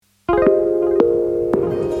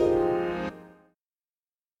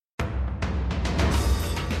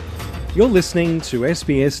You're listening to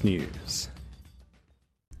SBS News.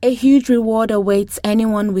 A huge reward awaits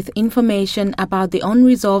anyone with information about the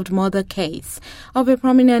unresolved murder case of a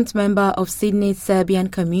prominent member of Sydney's Serbian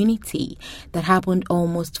community that happened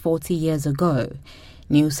almost 40 years ago.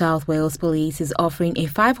 New South Wales Police is offering a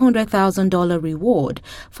 $500,000 reward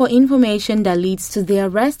for information that leads to the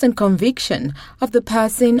arrest and conviction of the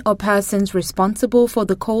person or persons responsible for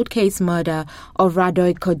the cold case murder of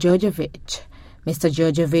Radojko Djordjevic. Mr.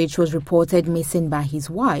 Djordjevic was reported missing by his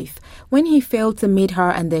wife when he failed to meet her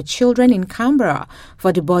and their children in Canberra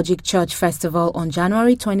for the Bojic Church Festival on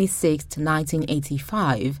January 26,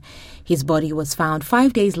 1985. His body was found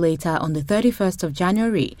 5 days later on the 31st of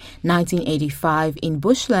January, 1985 in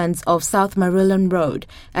bushlands off South Marulan Road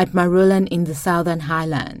at Marulan in the Southern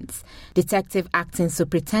Highlands. Detective Acting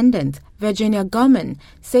Superintendent Virginia Gorman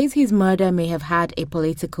says his murder may have had a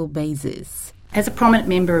political basis. As a prominent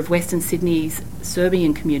member of Western Sydney's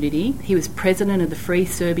Serbian community, he was president of the Free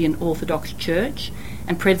Serbian Orthodox Church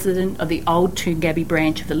and president of the Old Toongabbie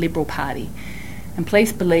branch of the Liberal Party. And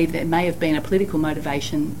police believe there may have been a political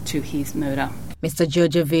motivation to his murder. Mr.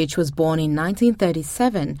 Djordjevic was born in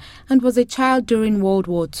 1937 and was a child during World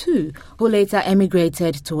War II who later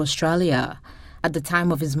emigrated to Australia. At the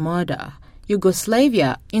time of his murder,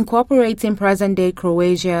 Yugoslavia, incorporating present-day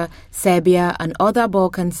Croatia, Serbia and other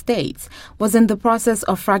Balkan states, was in the process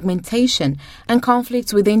of fragmentation, and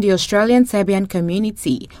conflicts within the Australian Serbian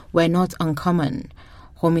community were not uncommon.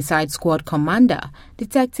 Homicide Squad Commander,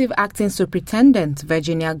 Detective Acting Superintendent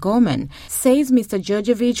Virginia Gorman, says Mr.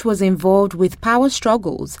 Djordjevic was involved with power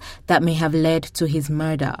struggles that may have led to his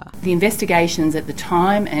murder. The investigations at the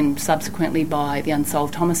time and subsequently by the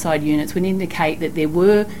Unsolved Homicide Units would indicate that there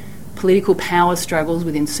were political power struggles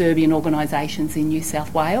within Serbian organisations in New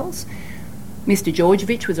South Wales. Mr.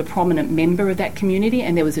 Djordjevic was a prominent member of that community,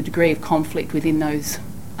 and there was a degree of conflict within those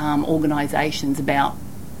organisations about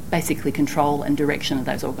basically control and direction of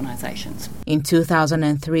those organisations. In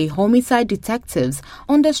 2003, homicide detectives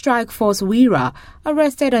under Strike Force Wira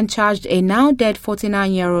arrested and charged a now-dead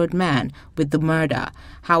 49-year-old man with the murder.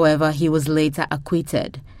 However, he was later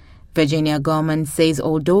acquitted. Virginia Gorman says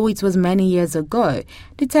although it was many years ago,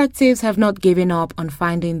 detectives have not given up on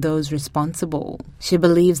finding those responsible. She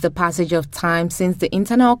believes the passage of time since the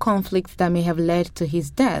internal conflicts that may have led to his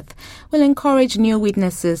death will encourage new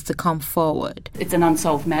witnesses to come forward. It's an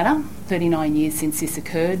unsolved matter, 39 years since this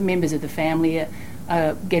occurred. Members of the family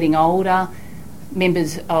are getting older.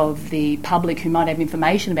 Members of the public who might have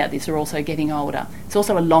information about this are also getting older. It's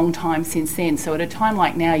also a long time since then, so at a time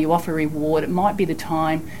like now you offer a reward. It might be the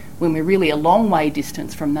time when we're really a long way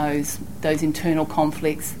distance from those internal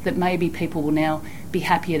conflicts that maybe people will now be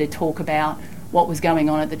happier to talk about what was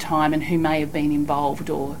going on at the time and who may have been involved,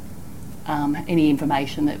 or any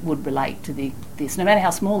information that would relate to this. No matter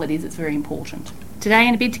how small it is, it's very important. Today,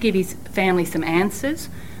 in a bid to give his family some answers,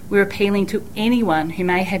 we're appealing to anyone who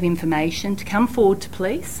may have information to come forward to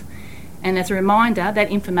police, and as a reminder,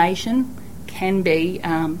 that information can be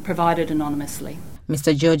provided anonymously.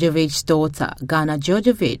 Mr. Djordjevic's daughter, Gana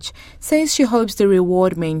Djordjevic, says she hopes the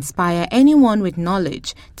reward may inspire anyone with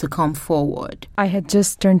knowledge to come forward. I had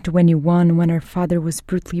just turned 21 when our father was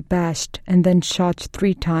brutally bashed and then shot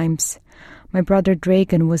 3 times. My brother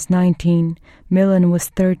Dragan was 19, Milan was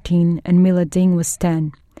 13, and Mila Ding was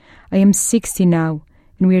 10. I am 60 now,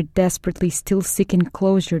 and we are desperately still seeking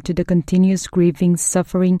closure to the continuous grieving,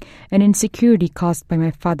 suffering, and insecurity caused by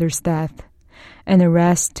my father's death. An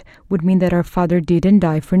arrest would mean that our father didn't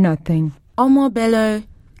die for nothing. Omo Bello,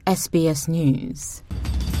 SBS News.